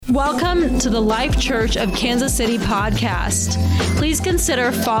Welcome to the Life Church of Kansas City podcast. Please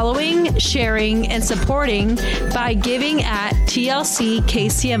consider following, sharing, and supporting by giving at tlckcmo.com.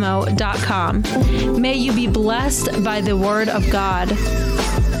 May you be blessed by the word of God.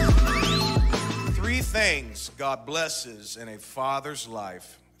 Three things God blesses in a father's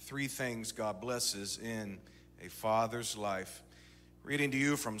life. Three things God blesses in a father's life. Reading to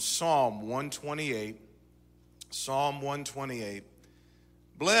you from Psalm 128. Psalm 128.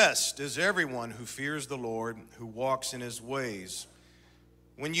 Blessed is everyone who fears the Lord, who walks in his ways.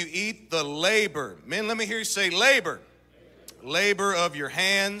 When you eat the labor, men, let me hear you say labor. Labor of your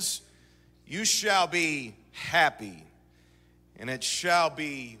hands, you shall be happy, and it shall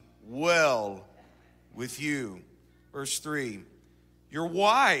be well with you. Verse 3, your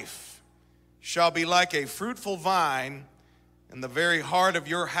wife shall be like a fruitful vine in the very heart of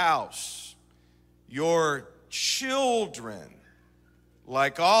your house. Your children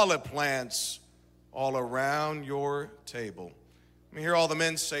like olive plants all around your table. Let me hear all the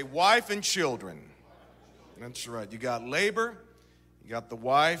men say, wife and children. That's right. You got labor, you got the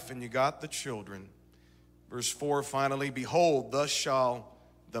wife, and you got the children. Verse 4, finally, behold, thus shall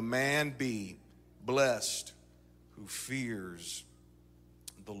the man be blessed who fears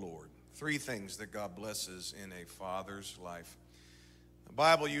the Lord. Three things that God blesses in a father's life. The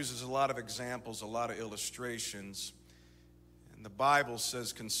Bible uses a lot of examples, a lot of illustrations. The Bible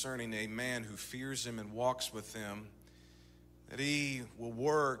says concerning a man who fears him and walks with him, that he will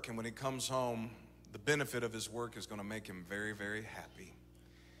work, and when he comes home, the benefit of his work is going to make him very, very happy.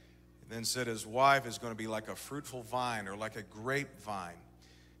 He then said his wife is going to be like a fruitful vine or like a grapevine,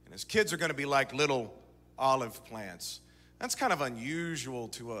 and his kids are going to be like little olive plants. That's kind of unusual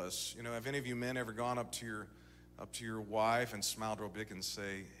to us. You know, have any of you men ever gone up to your wife and smiled real big and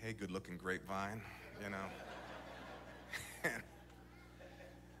say, hey, good-looking grapevine, you know?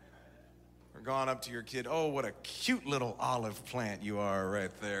 Or gone up to your kid, oh, what a cute little olive plant you are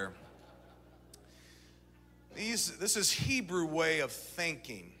right there. This is Hebrew way of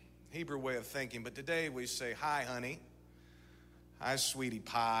thinking, but today we say, hi, honey. Hi, sweetie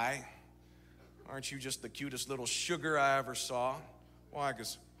pie. Aren't you just the cutest little sugar I ever saw? Why?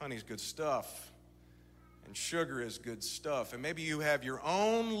 Because honey's good stuff, and sugar is good stuff. And maybe you have your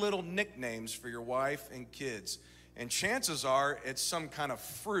own little nicknames for your wife and kids. And chances are it's some kind of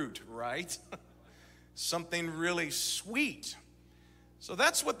fruit, right? Something really sweet. So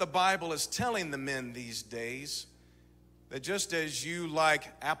that's what the Bible is telling the men these days. That just as you like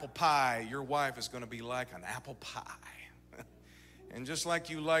apple pie, your wife is going to be like an apple pie. And just like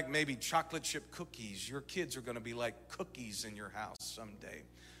you like maybe chocolate chip cookies, your kids are going to be like cookies in your house someday.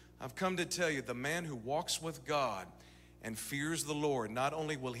 I've come to tell you, the man who walks with God and fears the Lord, not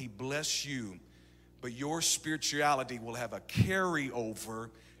only will he bless you, but your spirituality will have a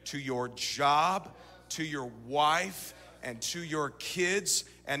carryover to your job, to your wife, and to your kids.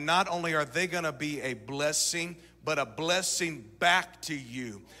 And not only are they going to be a blessing, but a blessing back to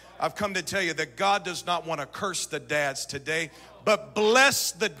you. I've come to tell you that God does not want to curse the dads today, but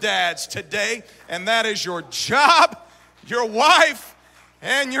bless the dads today. And that is your job, your wife,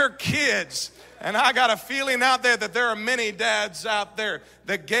 and your kids. And I got a feeling out there that there are many dads out there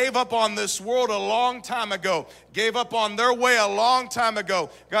that gave up on this world a long time ago, gave up on their way a long time ago,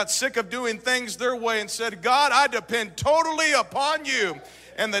 got sick of doing things their way and said, God, I depend totally upon you.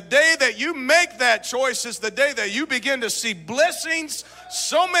 And the day that you make that choice is the day that you begin to see blessings,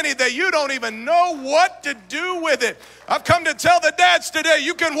 so many that you don't even know what to do with it. I've come to tell the dads today,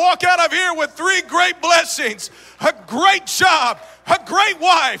 you can walk out of here with three great blessings: a great job, a great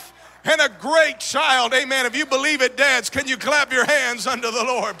wife, and a great child. Amen. If you believe it, dads, can you clap your hands unto the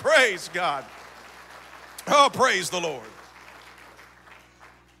Lord? Praise God. Oh, praise the Lord.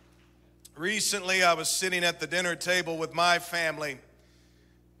 Recently, I was sitting at the dinner table with my family.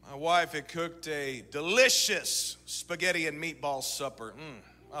 My wife had cooked a delicious spaghetti and meatball supper.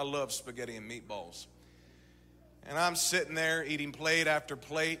 I love spaghetti and meatballs. And I'm sitting there eating plate after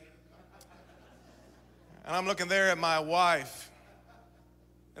plate. And I'm looking there at my wife.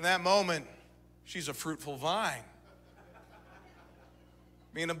 In that moment, she's a fruitful vine,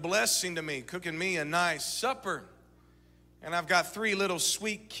 being a blessing to me, cooking me a nice supper. And I've got three little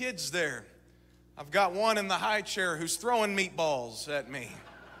sweet kids there. I've got one in the high chair who's throwing meatballs at me.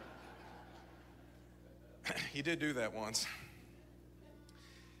 He did do that once.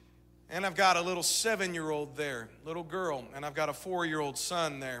 And I've got a little 7-year-old there, little girl, and I've got a 4-year-old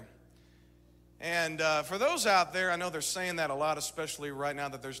son there. And for those out there, I know they're saying that a lot, especially right now,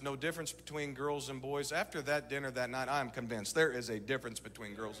 that there's no difference between girls and boys. After that dinner that night, I'm convinced there is a difference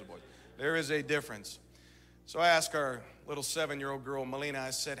between girls and boys. There is a difference. So I asked our little 7-year-old girl, Melina, I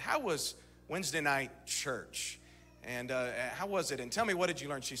said, how was Wednesday night church? And how was it? And tell me, what did you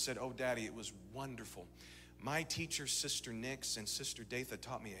learn? She said, oh, Daddy, it was wonderful. My teacher, Sister Nix and Sister Datha,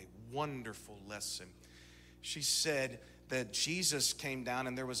 taught me a wonderful lesson. She said that Jesus came down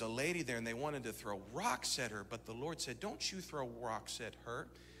and there was a lady there and they wanted to throw rocks at her. But the Lord said, don't you throw rocks at her.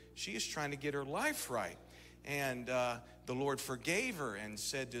 She is trying to get her life right. And the Lord forgave her and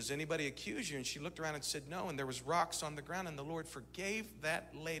said, does anybody accuse you? And she looked around and said, no. And there was rocks on the ground, and the Lord forgave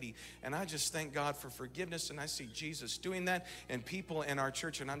that lady. And I just thank God for forgiveness. And I see Jesus doing that and people in our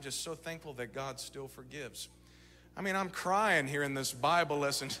church. And I'm just so thankful that God still forgives. I mean, I'm crying here in this Bible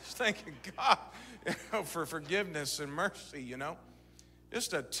lesson, just thanking God, for forgiveness and mercy,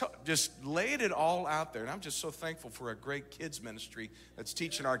 Just laid it all out there. And I'm just so thankful for a great kids ministry that's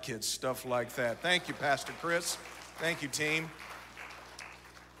teaching our kids stuff like that. Thank you, Pastor Chris. Thank you, team.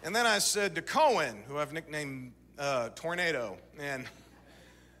 And then I said to Cohen, who I've nicknamed Tornado, and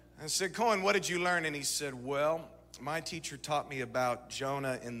I said, Cohen, what did you learn? And he said, well, my teacher taught me about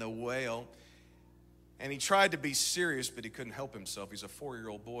Jonah in the whale. And he tried to be serious, but he couldn't help himself. He's a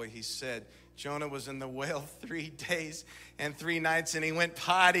 4-year-old boy. He said, Jonah was in the whale 3 days and 3 nights, and he went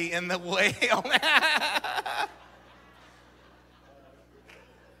potty in the whale.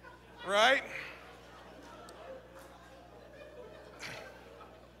 Right?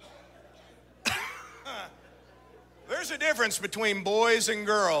 There's a difference between boys and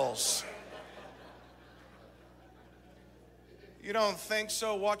girls. You don't think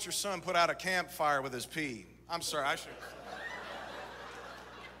so? Watch your son put out a campfire with his pee. I'm sorry, I should.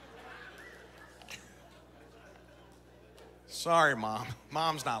 Sorry, Mom.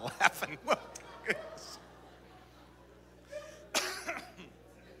 Mom's not laughing.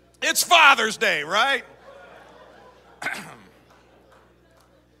 It's Father's Day, right?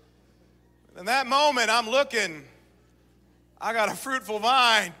 In that moment, I'm looking. I got a fruitful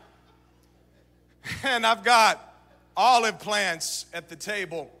vine, and I've got olive plants at the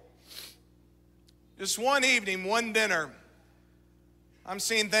table. Just one evening, one dinner, I'm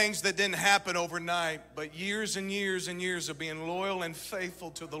seeing things that didn't happen overnight, but years and years and years of being loyal and faithful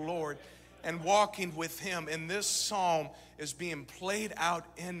to the Lord and walking with Him. And this psalm is being played out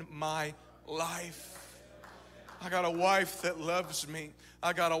in my life. I got a wife that loves me.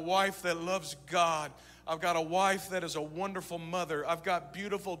 I got a wife that loves God. I've got a wife that is a wonderful mother. I've got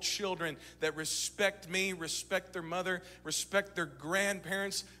beautiful children that respect me, respect their mother, respect their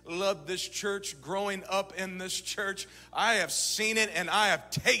grandparents, love this church, growing up in this church. I have seen it and I have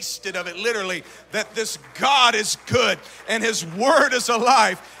tasted of it, literally, that this God is good and His word is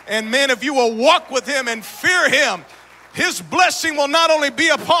alive. And man, if you will walk with Him and fear Him, His blessing will not only be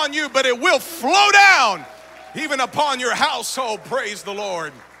upon you, but it will flow down even upon your household. Praise the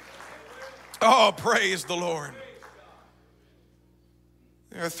Lord. Oh, praise the Lord.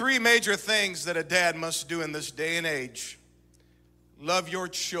 There are 3 major things that a dad must do in this day and age. Love your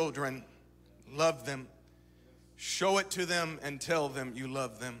children. Love them. Show it to them and tell them you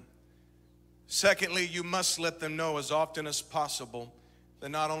love them. Secondly, you must let them know as often as possible that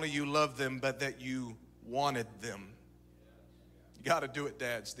not only you love them, but that you wanted them. You got to do it,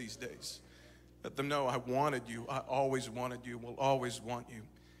 dads, these days. Let them know I wanted you. I always wanted you. Will always want you.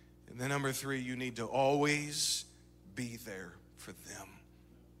 And then number 3, you need to always be there for them.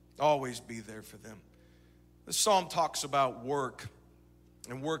 Always be there for them. The psalm talks about work,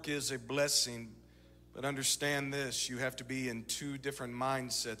 and work is a blessing. But understand this, you have to be in 2 different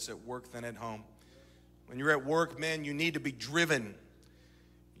mindsets at work than at home. When you're at work, men, you need to be driven.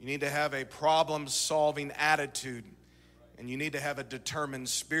 You need to have a problem-solving attitude, and you need to have a determined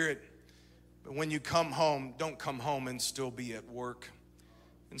spirit. But when you come home, don't come home and still be at work.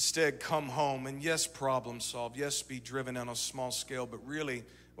 Instead, come home and yes, problem solve. Yes, be driven on a small scale. But really,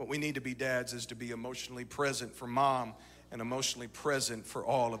 what we need to be, dads, is to be emotionally present for mom and emotionally present for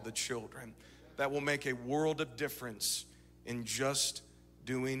all of the children. That will make a world of difference in just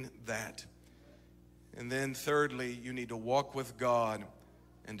doing that. And then thirdly, you need to walk with God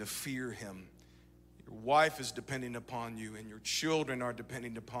and to fear Him. Your wife is depending upon you, and your children are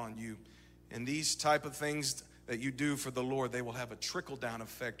depending upon you. And these type of things that you do for the Lord, they will have a trickle-down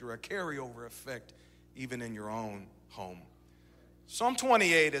effect or a carryover effect even in your own home. Psalm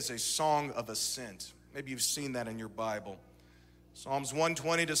 28 is a song of ascent. Maybe you've seen that in your Bible. Psalms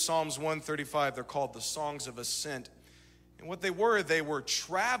 120 to Psalms 135, they're called the songs of ascent. And what they were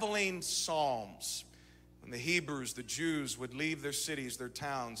traveling psalms. When the Hebrews, the Jews, would leave their cities, their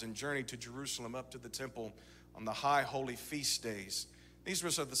towns, and journey to Jerusalem up to the temple on the high holy feast days. These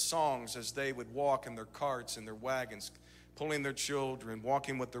were the songs as they would walk in their carts and their wagons, pulling their children,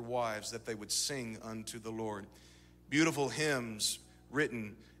 walking with their wives, that they would sing unto the Lord. Beautiful hymns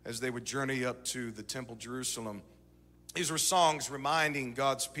written as they would journey up to the temple Jerusalem. These were songs reminding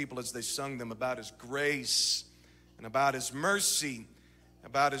God's people as they sung them about his grace and about his mercy,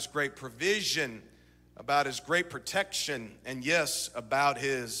 about his great provision, about his great protection, and yes, about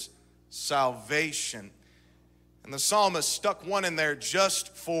his salvation. And the psalmist stuck one in there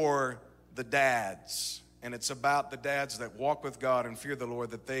just for the dads. And it's about the dads that walk with God and fear the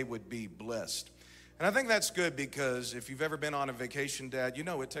Lord, that they would be blessed. And I think that's good, because if you've ever been on a vacation, Dad, you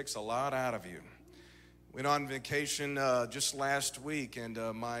know it takes a lot out of you. Went on vacation just last week, and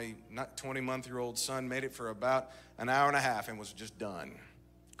my 20-month-old son made it for about an hour and a half and was just done.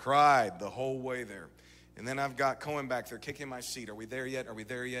 Cried the whole way there. And then I've got Cohen back there kicking my seat. Are we there yet? Are we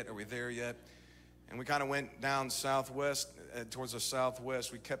there yet? Are we there yet? And we kind of went down southwest, towards the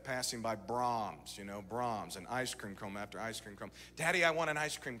southwest. We kept passing by Brahms, Brahms, and ice cream cone after ice cream cone. Daddy, I want an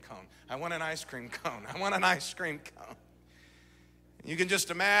ice cream cone. I want an ice cream cone. I want an ice cream cone. You can just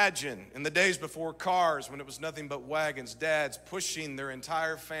imagine in the days before cars, when it was nothing but wagons, dads pushing their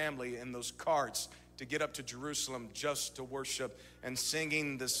entire family in those carts to get up to Jerusalem just to worship and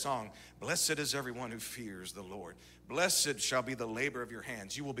singing this song. Blessed is everyone who fears the Lord. Blessed shall be the labor of your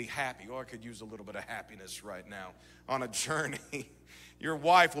hands. You will be happy. Oh, I could use a little bit of happiness right now on a journey. Your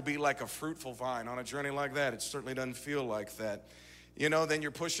wife will be like a fruitful vine. On a journey like that, it certainly doesn't feel like that. Then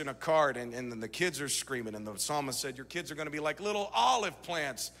you're pushing a cart and then the kids are screaming. And the psalmist said, your kids are going to be like little olive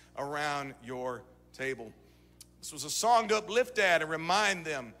plants around your table. This was a song to uplift Dad and remind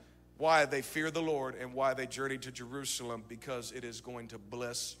them why they fear the Lord and why they journeyed to Jerusalem, because it is going to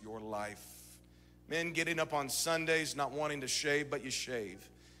bless your life. Men getting up on Sundays, not wanting to shave, but you shave.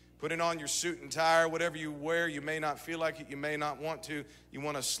 Putting on your suit and tie, whatever you wear, you may not feel like it, you may not want to, you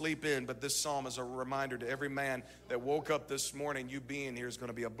want to sleep in. But this psalm is a reminder to every man that woke up this morning, you being here is going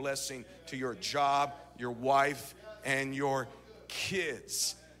to be a blessing to your job, your wife, and your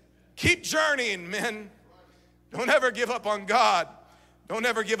kids. Keep journeying, men. Don't ever give up on God. Don't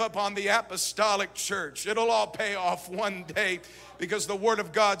ever give up on the apostolic church. It'll all pay off one day, because the Word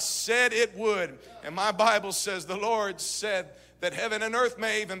of God said it would. And my Bible says, the Lord said that heaven and earth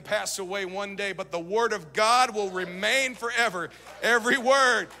may even pass away one day, but the Word of God will remain forever. Every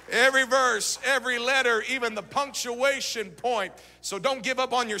word, every verse, every letter, even the punctuation point. So don't give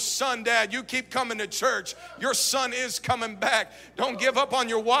up on your son, Dad. You keep coming to church. Your son is coming back. Don't give up on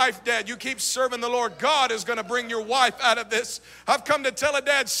your wife, Dad. You keep serving the Lord. God is going to bring your wife out of this. I've come to tell a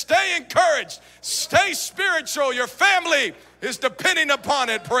dad, stay encouraged. Stay spiritual. Your family is depending upon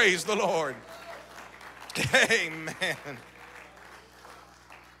it. Praise the Lord. Amen.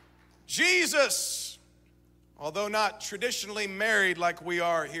 Jesus, although not traditionally married like we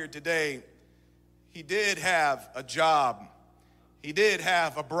are here today, he did have a job. He did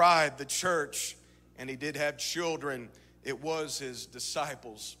have a bride, the church, and he did have children. It was his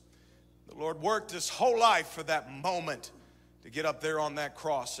disciples. The Lord worked his whole life for that moment to get up there on that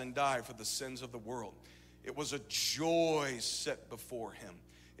cross and die for the sins of the world. It was a joy set before him.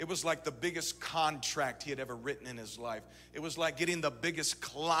 It was like the biggest contract he had ever written in his life. It was like getting the biggest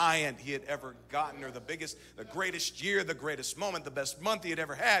client he had ever gotten, or the greatest year, the greatest moment, the best month he had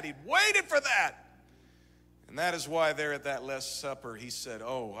ever had. He'd waited for that. And that is why there at that Last Supper, he said,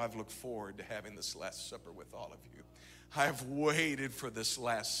 oh, I've looked forward to having this Last Supper with all of you. I've waited for this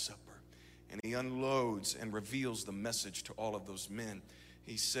Last Supper. And he unloads and reveals the message to all of those men.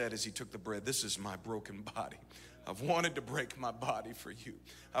 He said as he took the bread, this is my broken body. I've wanted to break my body for you.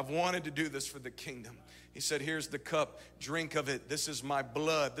 I've wanted to do this for the kingdom. He said, here's the cup, drink of it. This is my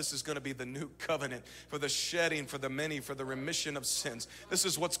blood. This is going to be the new covenant for the shedding, for the many, for the remission of sins. This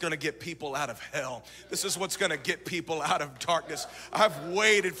is what's going to get people out of hell. This is what's going to get people out of darkness. I've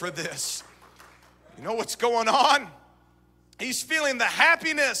waited for this. You know what's going on? He's feeling the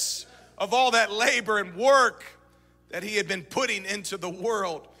happiness of all that labor and work that he had been putting into the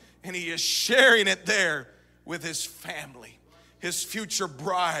world, and he is sharing it there with his family, his future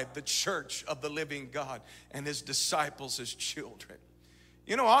bride, the church of the living God, and his disciples, his children.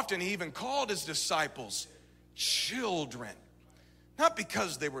 You know, often he even called his disciples children, not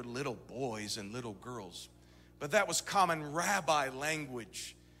because they were little boys and little girls, but that was common rabbi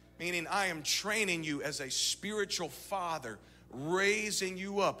language, meaning I am training you as a spiritual father, raising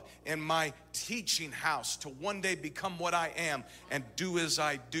you up in my teaching house to one day become what I am and do as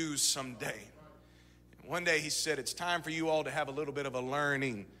I do someday. One day he said, it's time for you all to have a little bit of a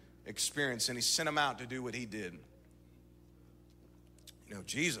learning experience. And he sent them out to do what he did. You know,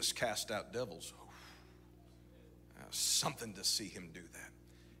 Jesus cast out devils. Something to see him do that.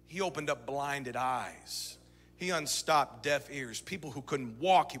 He opened up blinded eyes. He unstopped deaf ears. People who couldn't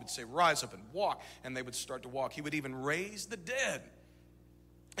walk, he would say, rise up and walk, and they would start to walk. He would even raise the dead.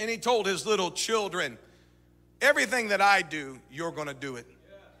 And he told his little children, everything that I do, you're going to do it.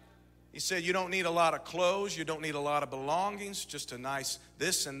 He said, you don't need a lot of clothes. You don't need a lot of belongings, just a nice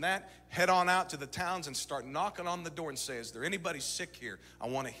this and that. Head on out to the towns and start knocking on the door and say, is there anybody sick here? I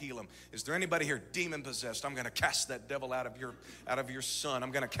want to heal him. Is there anybody here demon possessed? I'm going to cast that devil out of your son.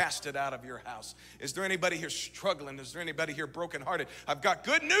 I'm going to cast it out of your house. Is there anybody here struggling? Is there anybody here brokenhearted? I've got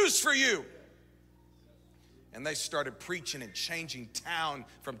good news for you. And they started preaching and changing town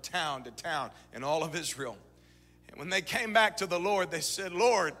from town to town in all of Israel. And when they came back to the Lord, they said,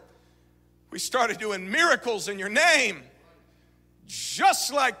 Lord, we started doing miracles in your name,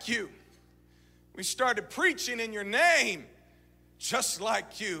 just like you. We started preaching in your name, just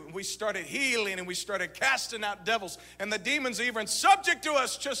like you. We started healing and we started casting out devils. And the demons even subject to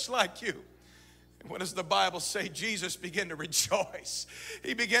us, just like you. And what does the Bible say? Jesus began to rejoice.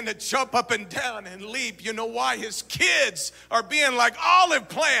 He began to jump up and down and leap. You know why? His kids are being like olive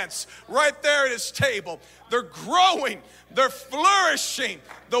plants right there at his table. They're growing. They're flourishing.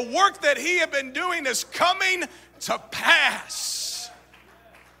 The work that he had been doing is coming to pass.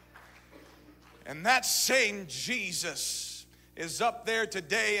 And that same Jesus is up there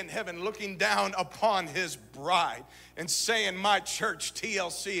today in heaven looking down upon his bride and saying, my church,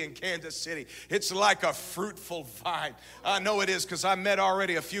 TLC in Kansas City, it's like a fruitful vine. I know it is because I met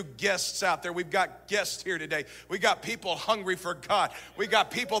already a few guests out there. We've got guests here today. We got people hungry for God. We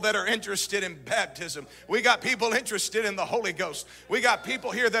got people that are interested in baptism. We got people interested in the Holy Ghost. We got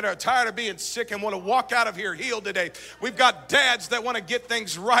people here that are tired of being sick and want to walk out of here healed today. We've got dads that want to get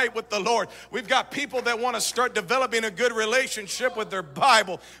things right with the Lord. We've got people that want to start developing a good relationship with their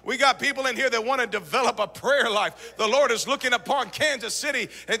Bible. We got people in here that want to develop a prayer life. The Lord is looking upon Kansas City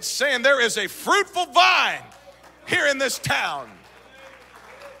and saying there is a fruitful vine here in this town.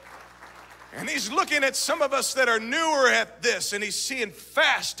 And he's looking at some of us that are newer at this, and he's seeing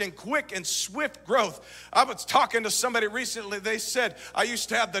fast and quick and swift growth. I was talking to somebody recently. They said, I used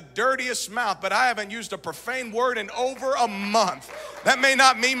to have the dirtiest mouth, but I haven't used a profane word in over a month. That may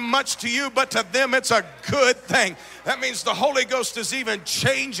not mean much to you, but to them it's a good thing. That means the Holy Ghost is even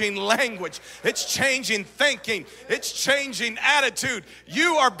changing language. It's changing thinking. It's changing attitude.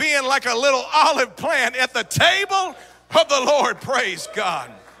 You are being like a little olive plant at the table of the Lord. Praise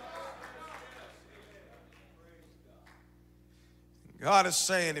God. God is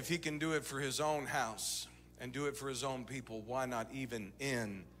saying if he can do it for his own house and do it for his own people, why not even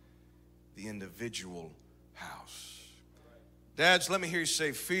in the individual house? Dads, let me hear you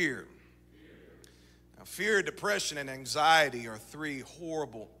say fear. Now, fear, depression, and anxiety are three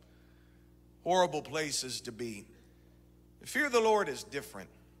horrible, horrible places to be. The fear of the Lord is different.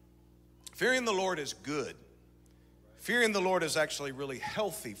 Fearing the Lord is good. Fearing the Lord is actually really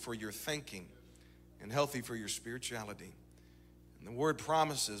healthy for your thinking and healthy for your spirituality. And the word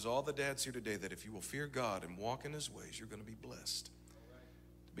promises all the dads here today that if you will fear God and walk in his ways, you're going to be blessed.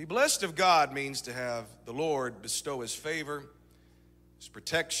 To be blessed of God means to have the Lord bestow his favor, his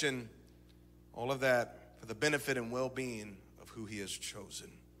protection, all of that for the benefit and well-being of who he has chosen.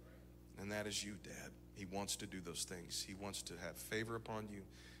 And that is you, Dad. He wants to do those things. He wants to have favor upon you.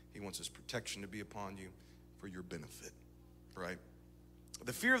 He wants his protection to be upon you for your benefit, right?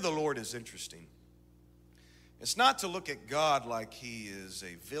 The fear of the Lord is interesting. It's not to look at God like he is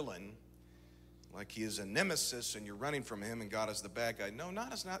a villain, like he is a nemesis and you're running from him and God is the bad guy. No,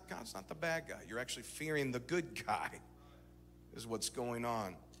 God's not the bad guy. You're actually fearing the good guy is what's going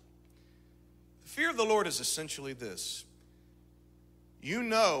on. The fear of the Lord is essentially this. You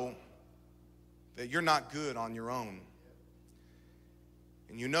know that you're not good on your own.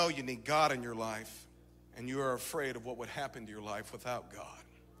 And you know you need God in your life, and you are afraid of what would happen to your life without God.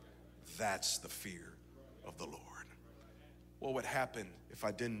 That's the fear of the Lord. What would happen if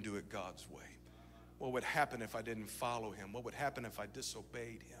I didn't do it God's way? What would happen if I didn't follow him? What would happen if I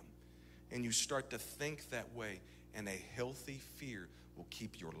disobeyed him? And you start to think that way, and a healthy fear will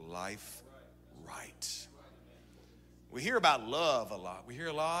keep your life right. We hear about love a lot. We hear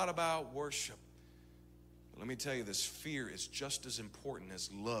a lot about worship. But let me tell you, this fear is just as important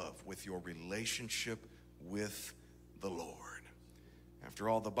as love with your relationship with the Lord. After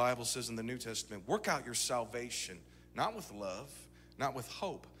all, the Bible says in the New Testament, work out your salvation, not with love, not with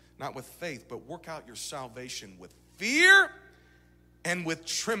hope, not with faith, but work out your salvation with fear and with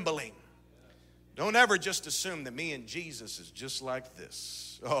trembling. Don't ever just assume that me and Jesus is just like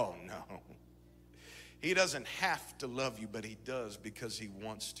this. Oh, no. He doesn't have to love you, but he does because he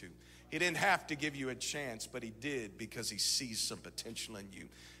wants to. He didn't have to give you a chance, but he did because he sees some potential in you.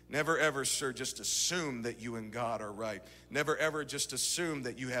 Never ever, sir, just assume that you and God are right. Never ever just assume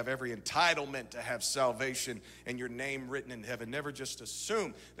that you have every entitlement to have salvation and your name written in heaven. Never just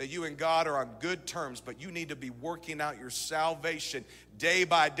assume that you and God are on good terms, but you need to be working out your salvation day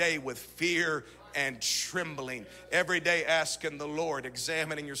by day with fear and trembling. Every day asking the Lord,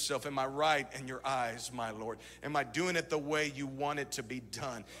 examining yourself, am I right in your eyes, my Lord? Am I doing it the way you want it to be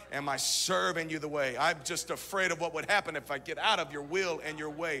done? Am I serving you the way? I'm just afraid of what would happen if I get out of your will and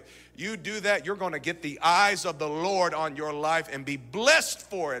your way. You do that, you're going to get the eyes of the Lord on your life and be blessed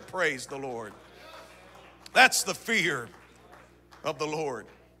for it. Praise the Lord. That's the fear of the Lord.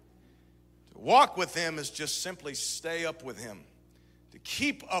 To walk with him is just simply stay up with him, to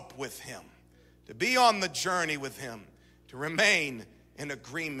keep up with him, to be on the journey with him, to remain in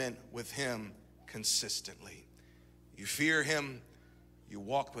agreement with him consistently. You fear him, you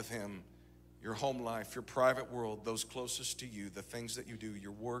walk with him, your home life, your private world, those closest to you, the things that you do,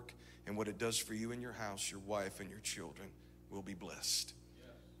 your work, and what it does for you and your house, your wife and your children will be blessed.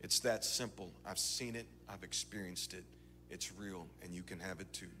 It's that simple. I've seen it, I've experienced it. It's real, and you can have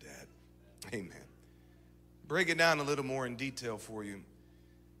it too, Dad. Amen. Break it down a little more in detail for you.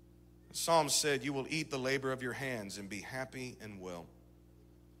 The Psalm said, you will eat the labor of your hands and be happy and well.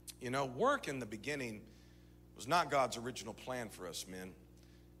 You know, work in the beginning was not God's original plan for us, men.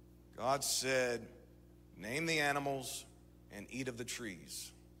 God said, name the animals and eat of the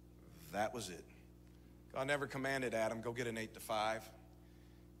trees. That was it. God never commanded Adam, go get an 8 to 5.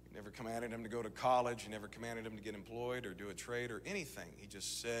 He never commanded him to go to college. He never commanded him to get employed or do a trade or anything. He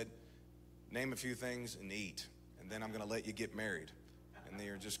just said, name a few things and eat. And then I'm going to let you get married. And then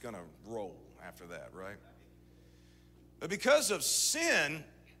you're just going to roll after that, right? But because of sin,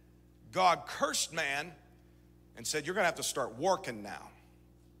 God cursed man and said, you're going to have to start working now.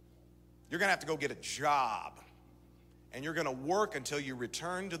 You're going to have to go get a job. And you're going to work until you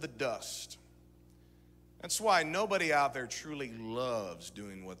return to the dust. That's why nobody out there truly loves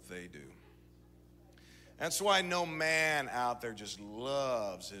doing what they do. That's why no man out there just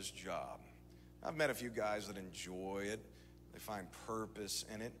loves his job. I've met a few guys that enjoy it. They find purpose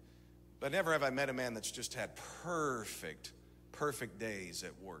in it. But never have I met a man that's just had perfect days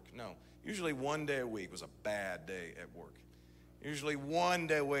at work. No. Usually one day a week was a bad day at work. Usually one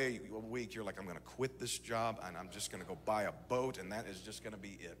day a week you're like, I'm going to quit this job and I'm just going to go buy a boat and that is just going to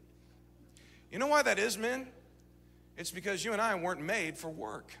be it. You know why that is, men? It's because you and I weren't made for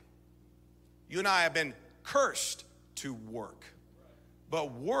work. You and I have been cursed to work.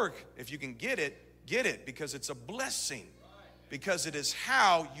 But work, if you can get it because it's a blessing. Because it is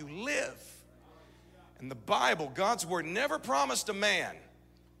how you live. In the Bible, God's word never promised a man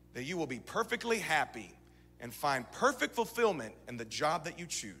that you will be perfectly happy and find perfect fulfillment in the job that you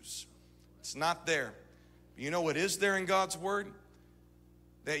choose. It's not there. But you know what is there in God's word?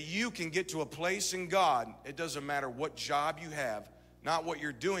 That you can get to a place in God, it doesn't matter what job you have, not what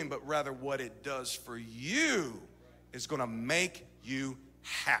you're doing, but rather what it does for you is going to make you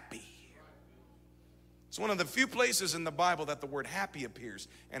happy. It's one of the few places in the Bible that the word happy appears,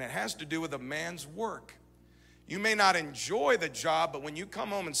 and it has to do with a man's work. You may not enjoy the job, but when you come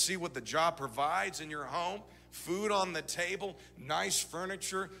home and see what the job provides in your home, food on the table, nice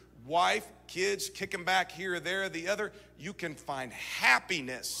furniture, wife, kids kicking back here or there or the other, you can find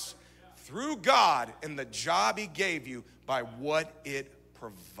happiness through God in the job he gave you by what it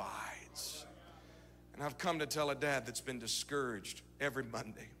provides. And I've come to tell a dad that's been discouraged every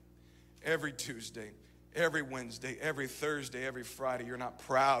Monday, every Tuesday, every Wednesday, every Thursday, every Friday. You're not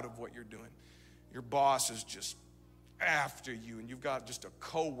proud of what you're doing. Your boss is just after you, and you've got just a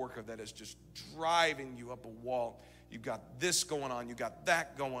coworker that is just driving you up a wall. You've got this going on, you've got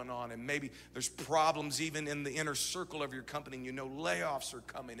that going on, and maybe there's problems even in the inner circle of your company, and you know layoffs are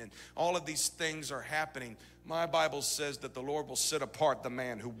coming, and all of these things are happening. My Bible says that the Lord will set apart the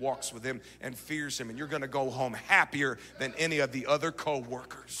man who walks with him and fears him, and you're going to go home happier than any of the other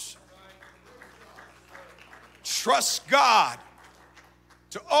coworkers. Trust God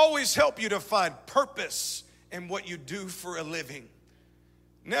to always help you to find purpose in what you do for a living.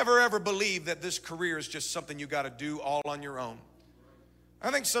 Never ever believe that this career is just something you got to do all on your own.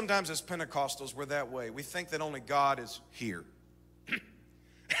 I think sometimes as Pentecostals we're that way. We think that only God is here.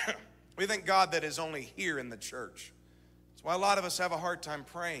 We think God that is only here in the church. That's why a lot of us have a hard time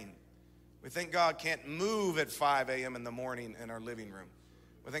praying. We think God can't move at 5 a.m. in the morning in our living room.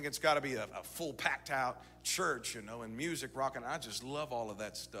 We think it's got to be a full packed out church, you know, and music, rocking. I just love all of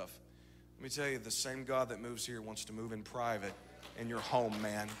that stuff. Let me tell you, the same God that moves here wants to move in private in your home,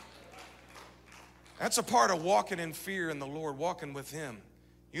 man. That's a part of walking in fear in the Lord, walking with him.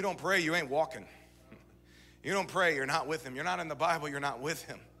 You don't pray, you ain't walking. You don't pray, you're not with him. You're not in the Bible, you're not with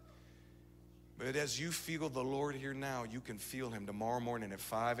him. But as you feel the Lord here now, you can feel him tomorrow morning at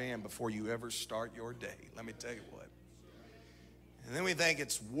 5 a.m. before you ever start your day. Let me tell you what. And then we think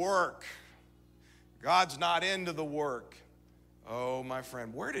it's work. God's not into the work. Oh, my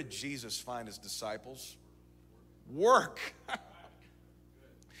friend, where did Jesus find his disciples? Work.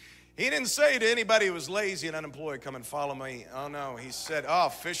 He didn't say to anybody who was lazy and unemployed, come and follow me. Oh, no. He said, oh,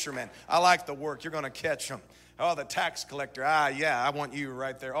 fishermen, I like the work. You're going to catch them. Oh, the tax collector, yeah, I want you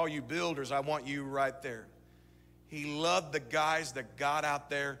right there. Oh, you builders, I want you right there. He loved the guys that got out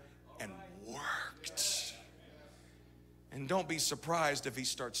there and worked. And don't be surprised if he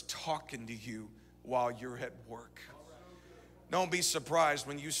starts talking to you while you're at work. Don't be surprised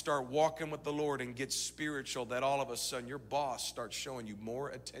when you start walking with the Lord and get spiritual that all of a sudden your boss starts showing you more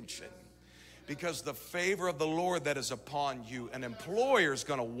attention. Because the favor of the Lord that is upon you, an employer is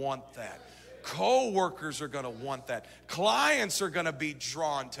going to want that. Co-workers are going to want that. Clients are going to be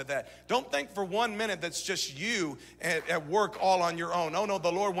drawn to that. Don't think for 1 minute that's just you at work all on your own. Oh no,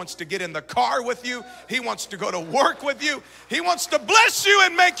 the Lord wants to get in the car with you. He wants to go to work with you. He wants to bless you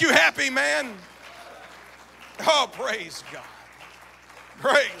and make you happy, man. Oh, praise God.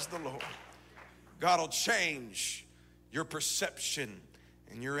 Praise the Lord. God will change your perception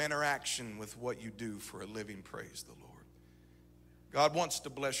and your interaction with what you do for a living. Praise the Lord. God wants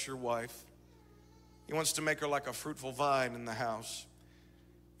to bless your wife. He wants to make her like a fruitful vine in the house.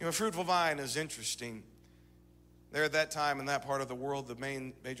 You know, a fruitful vine is interesting. There at that time in that part of the world,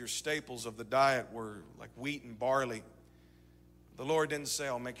 the major staples of the diet were like wheat and barley. The Lord didn't say,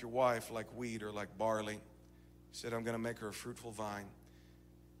 I'll make your wife like wheat or like barley. He said, I'm going to make her a fruitful vine.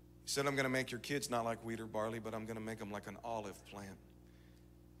 He said, I'm going to make your kids not like wheat or barley, but I'm going to make them like an olive plant.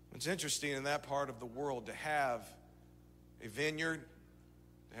 It's interesting in that part of the world to have a vineyard,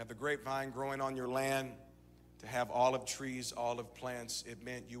 to have the grapevine growing on your land, to have olive trees, olive plants. It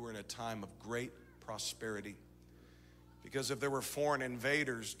meant you were in a time of great prosperity. Because if there were foreign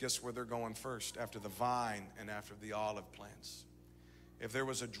invaders, guess where they're going first? After the vine and after the olive plants. If there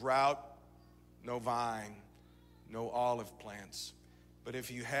was a drought, no vine, no olive plants. But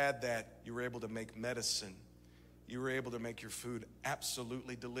if you had that, you were able to make medicine. You were able to make your food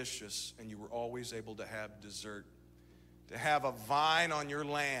absolutely delicious, and you were always able to have dessert. To have a vine on your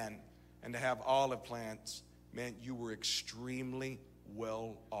land and to have olive plants meant you were extremely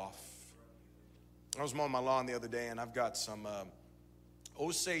well off. I was mowing my lawn the other day, and I've got some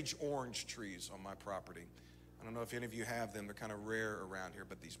Osage orange trees on my property. I don't know if any of you have them. They're kind of rare around here,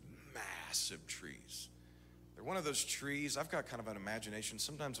 but these massive trees. They're one of those trees. I've got kind of an imagination.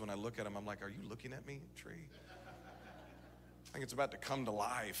 Sometimes when I look at them, I'm like, are you looking at me, tree? I think it's about to come to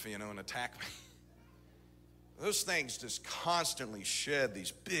life, and attack me. Those things just constantly shed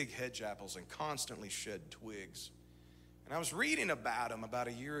these big hedge apples and constantly shed twigs. And I was reading about them about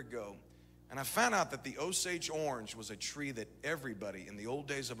a year ago, and I found out that the Osage orange was a tree that everybody in the old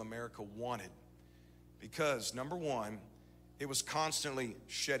days of America wanted because, number one, it was constantly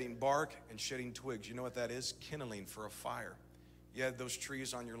shedding bark and shedding twigs. You know what that is? Kindling for a fire. You had those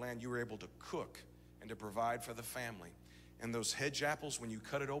trees on your land, you were able to cook and to provide for the family. And those hedge apples, when you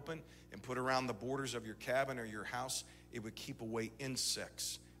cut it open and put around the borders of your cabin or your house, it would keep away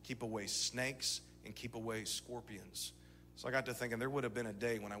insects, keep away snakes, and keep away scorpions. So I got to thinking there would have been a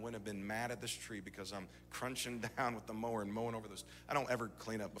day when I wouldn't have been mad at this tree because I'm crunching down with the mower and mowing over this. I don't ever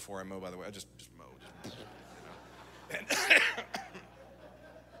clean up before I mow, by the way. I just mow. And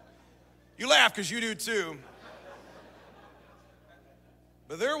you laugh because you do too.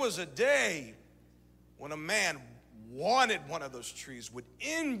 But there was a day when a man wanted one of those trees, would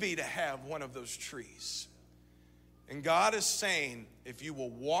envy to have one of those trees. And God is saying, if you will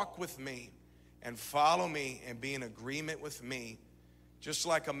walk with me and follow me and be in agreement with me, just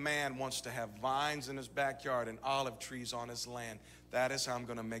like a man wants to have vines in his backyard and olive trees on his land, that is how I'm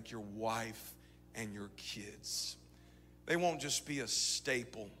going to make your wife and your kids. They won't just be a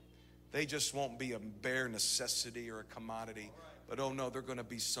staple. They just won't be a bare necessity or a commodity. But oh no, they're going to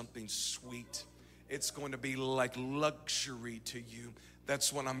be something sweet. It's going to be like luxury to you.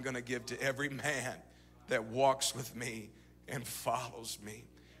 That's what I'm going to give to every man that walks with me and follows me.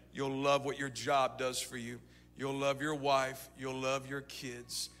 You'll love what your job does for you. You'll love your wife. You'll love your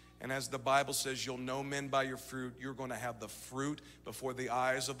kids. And as the Bible says, you'll know men by your fruit. You're going to have the fruit before the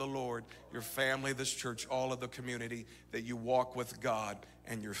eyes of the Lord, your family, this church, all of the community, that you walk with God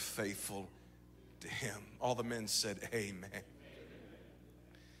and you're faithful to Him. All the men said, amen.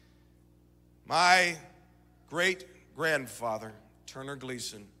 My great-grandfather, Turner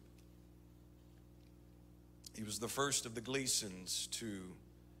Gleason, he was the first of the Gleasons to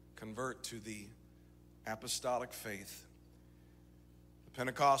convert to the apostolic faith. The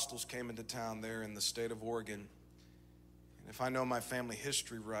Pentecostals came into town there in the state of Oregon. And if I know my family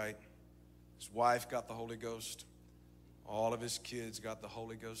history right, his wife got the Holy Ghost. All of his kids got the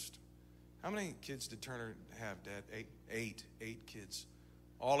Holy Ghost. How many kids did Turner have, Dad? Eight kids.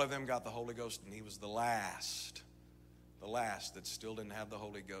 All of them got the Holy Ghost, and he was the last that still didn't have the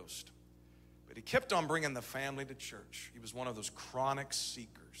Holy Ghost. But he kept on bringing the family to church. He was one of those chronic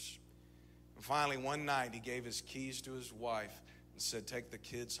seekers. And finally, one night, he gave his keys to his wife and said, take the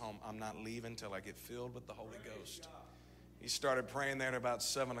kids home. I'm not leaving until I get filled with the Holy Ghost. He started praying there at about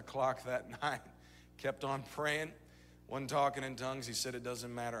 7 o'clock that night. Kept on praying. Wasn't talking in tongues. He said, it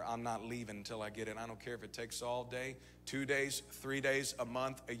doesn't matter. I'm not leaving until I get it. I don't care if it takes all day, 2 days, 3 days, a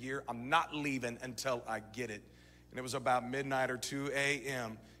month, a year. I'm not leaving until I get it. And it was about midnight or 2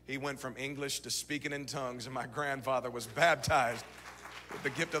 a.m. He went from English to speaking in tongues, and my grandfather was baptized with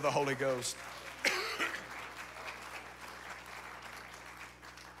the gift of the Holy Ghost.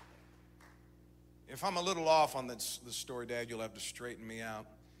 If I'm a little off on this story, Dad, you'll have to straighten me out.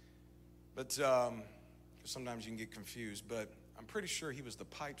 But sometimes you can get confused, but I'm pretty sure he was the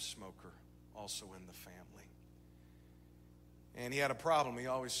pipe smoker also in the family. And he had a problem. He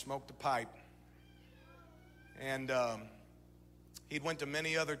always smoked a pipe. And he'd went to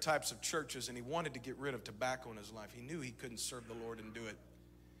many other types of churches, and he wanted to get rid of tobacco in his life. He knew he couldn't serve the Lord and do it.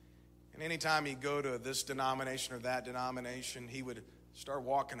 And anytime he'd go to this denomination or that denomination, he would start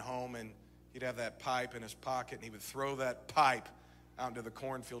walking home, and he'd have that pipe in his pocket, and he would throw that pipe out into the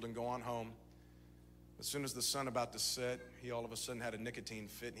cornfield and go on home. As soon as the sun about to set, he all of a sudden had a nicotine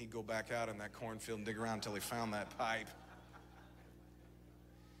fit, and he'd go back out in that cornfield and dig around until he found that pipe.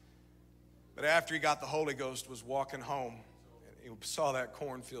 But after he got the Holy Ghost, was walking home, and he saw that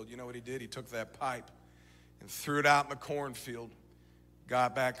cornfield. You know what he did? He took that pipe and threw it out in the cornfield,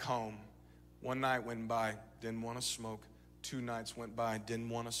 got back home. One night went by, didn't want to smoke. 2 nights went by, didn't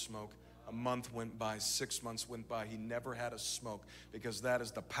want to smoke. A month went by, 6 months went by. He never had a smoke, because that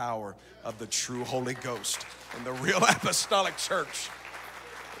is the power of the true Holy Ghost in the real apostolic church.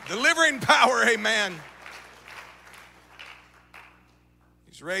 Delivering power, amen.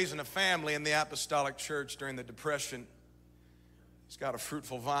 He's raising a family in the apostolic church during the Depression. He's got a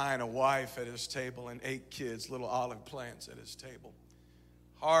fruitful vine, a wife at his table, and 8 kids, little olive plants at his table.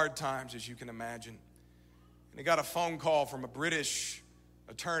 Hard times, as you can imagine. And he got a phone call from a British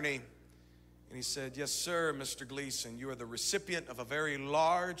attorney. And he said, yes, sir, Mr. Gleason, you are the recipient of a very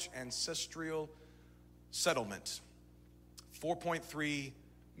large ancestral settlement, 4.3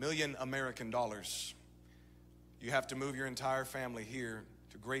 million American dollars. You have to move your entire family here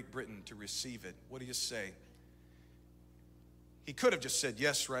to Great Britain to receive it. What do you say? He could have just said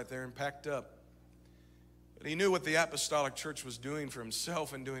yes right there and packed up. But he knew what the apostolic church was doing for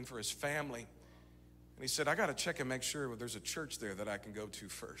himself and doing for his family. And he said, I got to check and make sure there's a church there that I can go to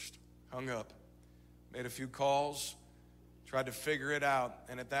first. Hung up. Made a few calls, tried to figure it out,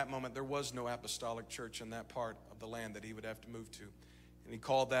 and at that moment there was no apostolic church in that part of the land that he would have to move to. And he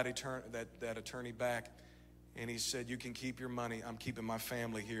called that attorney back, and he said, you can keep your money. I'm keeping my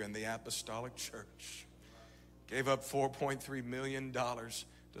family here in the apostolic church. Gave up $4.3 million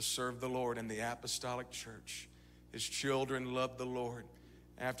to serve the Lord in the apostolic church. His children loved the Lord.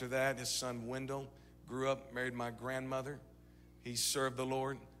 After that, his son Wendell grew up, married my grandmother. He served the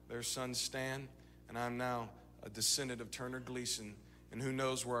Lord. Their son Stan. And I'm now a descendant of Turner Gleason. And who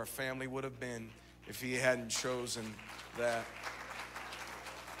knows where our family would have been if he hadn't chosen that.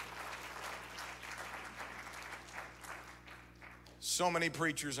 So many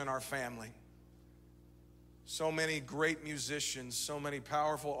preachers in our family. So many great musicians. So many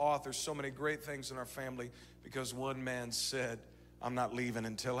powerful authors. So many great things in our family. Because one man said, I'm not leaving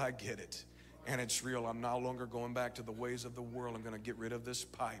until I get it. And it's real. I'm no longer going back to the ways of the world. I'm going to get rid of this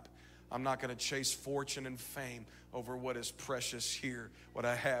pipe. I'm not going to chase fortune and fame over what is precious here, what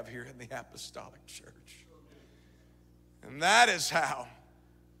I have here in the apostolic church. And that is how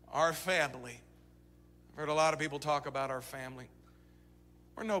our family, I've heard a lot of people talk about our family.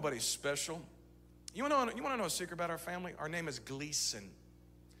 We're nobody special. You want to know a secret about our family? Our name is Gleason.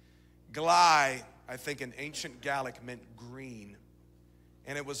 Glai, I think in ancient Gaelic, meant green.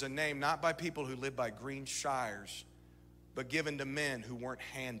 And it was a name not by people who lived by green shires, but given to men who weren't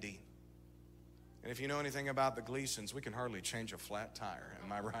handy. And if you know anything about the Gleasons, we can hardly change a flat tire,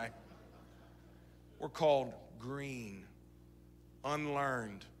 am I right? We're called green,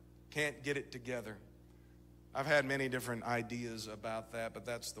 unlearned, can't get it together. I've had many different ideas about that, but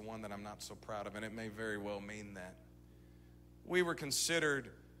that's the one that I'm not so proud of, and it may very well mean that. We were considered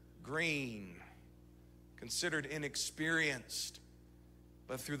green, considered inexperienced,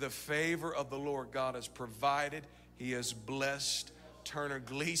 but through the favor of the Lord, God has provided, He has blessed, Turner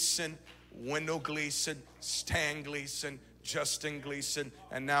Gleason, Wendell Gleason, Stan Gleason, Justin Gleason,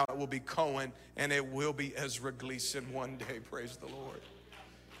 and now it will be Cohen, and it will be Ezra Gleason one day. Praise the Lord.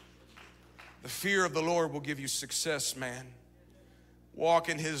 The fear of the Lord will give you success, man. Walk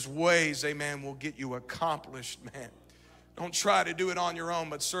in his ways, amen, will get you accomplished, man. Don't try to do it on your own,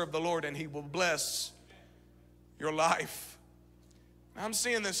 but serve the Lord, and he will bless your life. I'm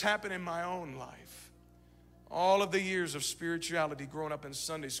seeing this happen in my own life. All of the years of spirituality, growing up in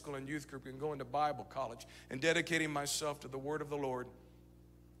Sunday school and youth group and going to Bible college and dedicating myself to the word of the Lord.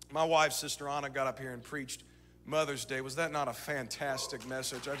 My wife, Sister Anna, got up here and preached Mother's Day. Was that not a fantastic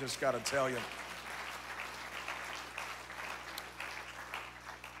message? I just got to tell you.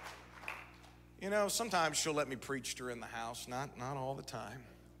 You know, sometimes she'll let me preach to her in the house, not all the time.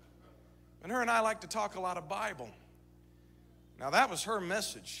 And her and I like to talk a lot of Bible. Now, that was her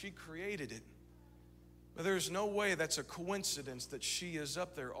message. She created it. But there's no way that's a coincidence that she is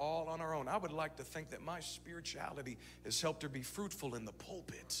up there all on her own. I would like to think that my spirituality has helped her be fruitful in the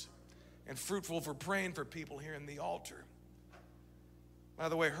pulpit and fruitful for praying for people here in the altar. By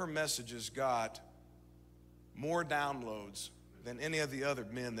the way, her message has got more downloads than any of the other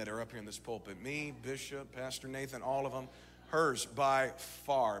men that are up here in this pulpit. Me, Bishop, Pastor Nathan, all of them. Hers by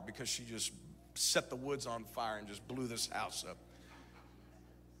far, because she just set the woods on fire and just blew this house up.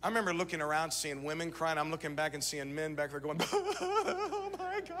 I remember looking around, seeing women crying. I'm looking back and seeing men back there going, oh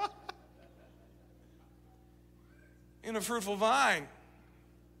my God. In a fruitful vine.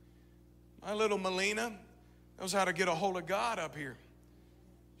 My little Melina knows how to get a hold of God up here.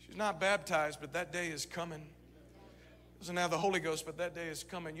 She's not baptized, but that day is coming. Doesn't have the Holy Ghost, but that day is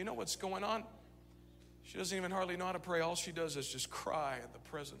coming. You know what's going on? She doesn't even hardly know how to pray. All she does is just cry in the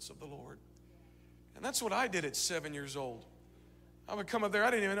presence of the Lord. And that's what I did at 7 years old. I would come up there.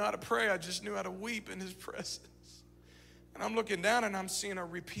 I didn't even know how to pray. I just knew how to weep in his presence. And I'm looking down and I'm seeing a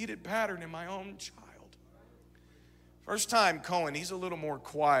repeated pattern in my own child. First time Cohen, he's a little more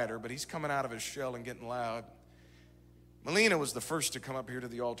quieter, but he's coming out of his shell and getting loud. Melina was the first to come up here to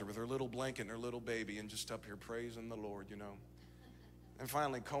the altar with her little blanket and her little baby and just up here praising the Lord, you know. And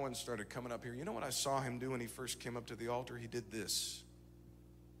finally, Cohen started coming up here. You know what I saw him do when he first came up to the altar? He did this.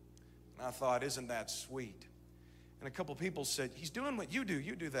 And I thought, isn't that sweet? And a couple people said, he's doing what you do.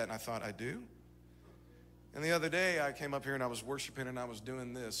 You do that. And I thought, I do? And the other day, I came up here and I was worshiping and I was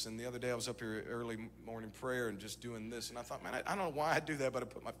doing this. And the other day, I was up here early morning prayer and just doing this. And I thought, man, I don't know why I do that, but I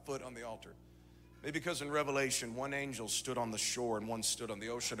put my foot on the altar. Maybe because in Revelation, one angel stood on the shore and one stood on the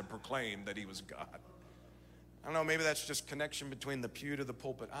ocean and proclaimed that he was God. I don't know, maybe that's just connection between the pew to the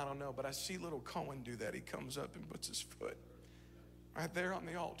pulpit. I don't know, but I see little Cohen do that. He comes up and puts his foot right there on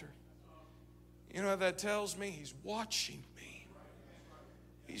the altar. You know what that tells me? He's watching me.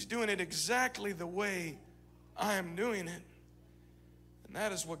 He's doing it exactly the way I am doing it. And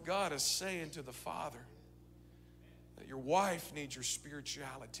that is what God is saying to the Father. That your wife needs your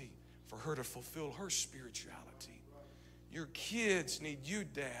spirituality for her to fulfill her spirituality. Your kids need you,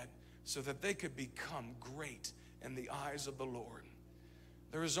 Dad, so that they could become great in the eyes of the Lord.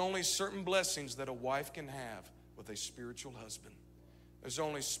 There is only certain blessings that a wife can have with a spiritual husband. There's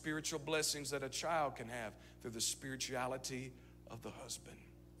only spiritual blessings that a child can have through the spirituality of the husband.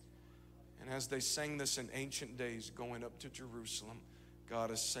 And as they sang this in ancient days going up to Jerusalem,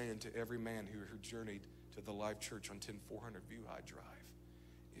 God is saying to every man who journeyed to the Life Church on 10400 View High Drive,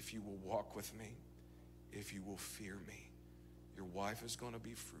 if you will walk with me, if you will fear me, your wife is going to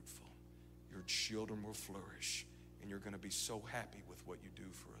be fruitful, your children will flourish, and you're going to be so happy with what you do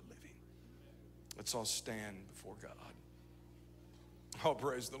for a living. Let's all stand before God. Oh,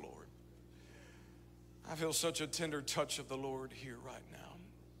 praise the Lord. I feel such a tender touch of the Lord here right now.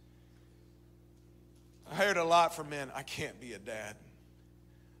 I heard a lot from men, I can't be a dad.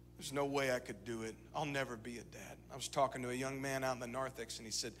 There's no way I could do it. I'll never be a dad. I was talking to a young man out in the narthex, and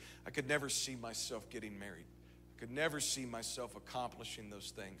he said, I could never see myself getting married. I could never see myself accomplishing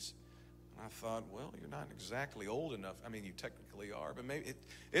those things. And I thought, well, you're not exactly old enough. I mean, you technically are, but maybe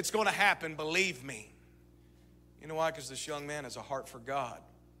it's going to happen, believe me. You know why? Because this young man has a heart for God.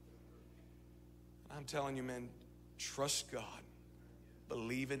 And I'm telling you, man, trust God.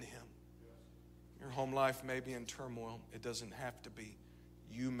 Believe in him. Your home life may be in turmoil. It doesn't have to be.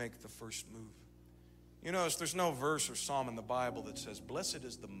 You make the first move. You notice there's no verse or psalm in the Bible that says, blessed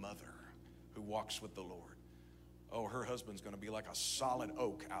is the mother who walks with the Lord. Oh, her husband's going to be like a solid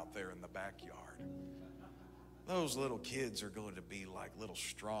oak out there in the backyard. Those little kids are going to be like little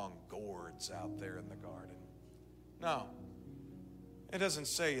strong gourds out there in the garden. No. It doesn't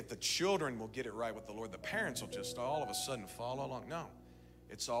say if the children will get it right with the Lord, the parents will just all of a sudden follow along. No.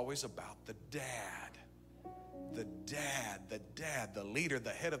 It's always about the dad. the leader, the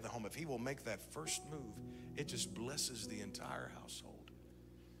head of the home, if he will make that first move, it just blesses the entire household.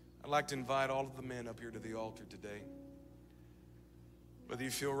 I'd like to invite all of the men up here to the altar today. Whether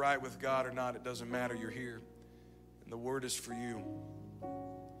you feel right with God or not, it doesn't matter. You're here, and the word is for you.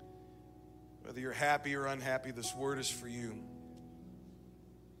 Whether you're happy or unhappy, this word is for you.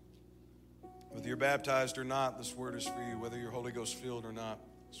 Whether you're baptized or not, this word is for you. Whether you're Holy Ghost filled or not,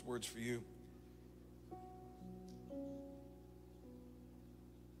 this word's for you.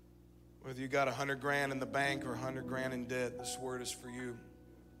 Whether you got $100,000 in the bank or $100,000 in debt, this word is for you.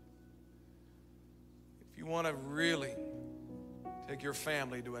 If you want to really take your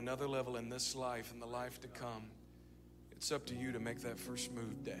family to another level in this life and the life to come, it's up to you to make that first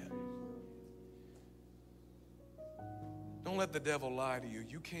move, Dad. Don't let the devil lie to you.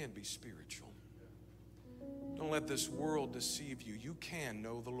 You can be spiritual. Don't let this world deceive you. You can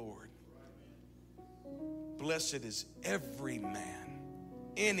know the Lord. Blessed is every man,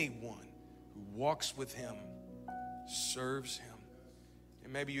 anyone who walks with him, serves him.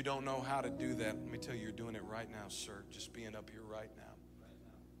 And maybe you don't know how to do that. Let me tell you, you're doing it right now, sir. Just being up here right now.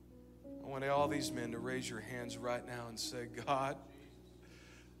 I want all these men to raise your hands right now and say, God,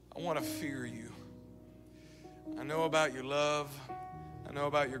 I want to fear you. I know about your love. I know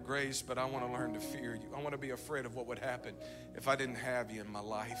about your grace, but I want to learn to fear you. I want to be afraid of what would happen if I didn't have you in my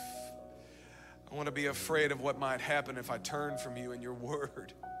life. I want to be afraid of what might happen if I turned from you and your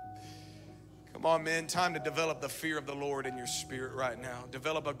word. Come on, men, time to develop the fear of the Lord in your spirit right now.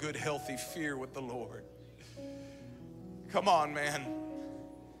 Develop a good, healthy fear with the Lord. Come on, man.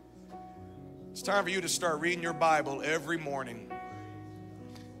 It's time for you to start reading your Bible every morning.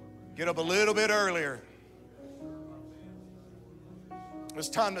 Get up a little bit earlier. It's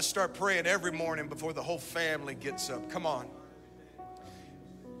time to start praying every morning before the whole family gets up. Come on.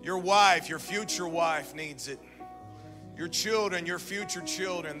 Your wife, your future wife needs it. Your children, your future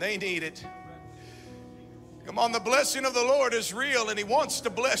children, they need it. Come on, the blessing of the Lord is real and he wants to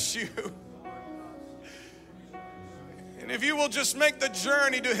bless you. And if you will just make the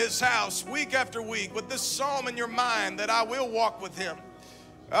journey to his house week after week with this psalm in your mind that I will walk with him.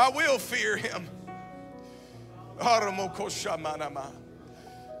 I will fear him.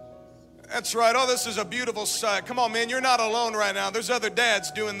 That's right. Oh, this is a beautiful sight. Come on, man. You're not alone right now. There's other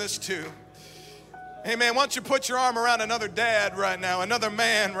dads doing this too. Hey, man, why don't you put your arm around another dad right now, another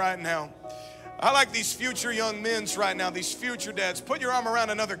man right now. I like these future young men right now, these future dads. Put your arm around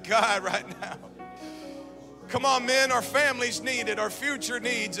another guy right now. Come on, men. Our families need it. Our future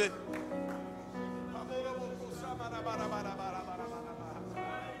needs it.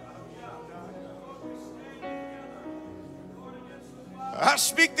 I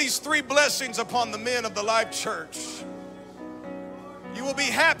speak these three blessings upon the men of the Life Church. You will be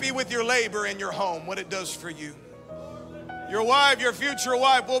happy with your labor in your home, what it does for you. Your wife, your future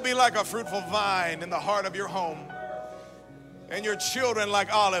wife, will be like a fruitful vine in the heart of your home. And your children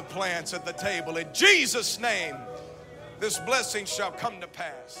like olive plants at the table. In Jesus' name, this blessing shall come to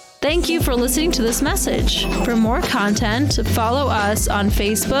pass. Thank you for listening to this message. For more content, follow us on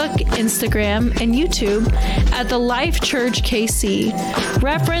Facebook, Instagram, and YouTube at The Life Church KC.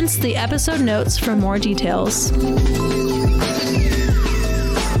 Reference the episode notes for more details.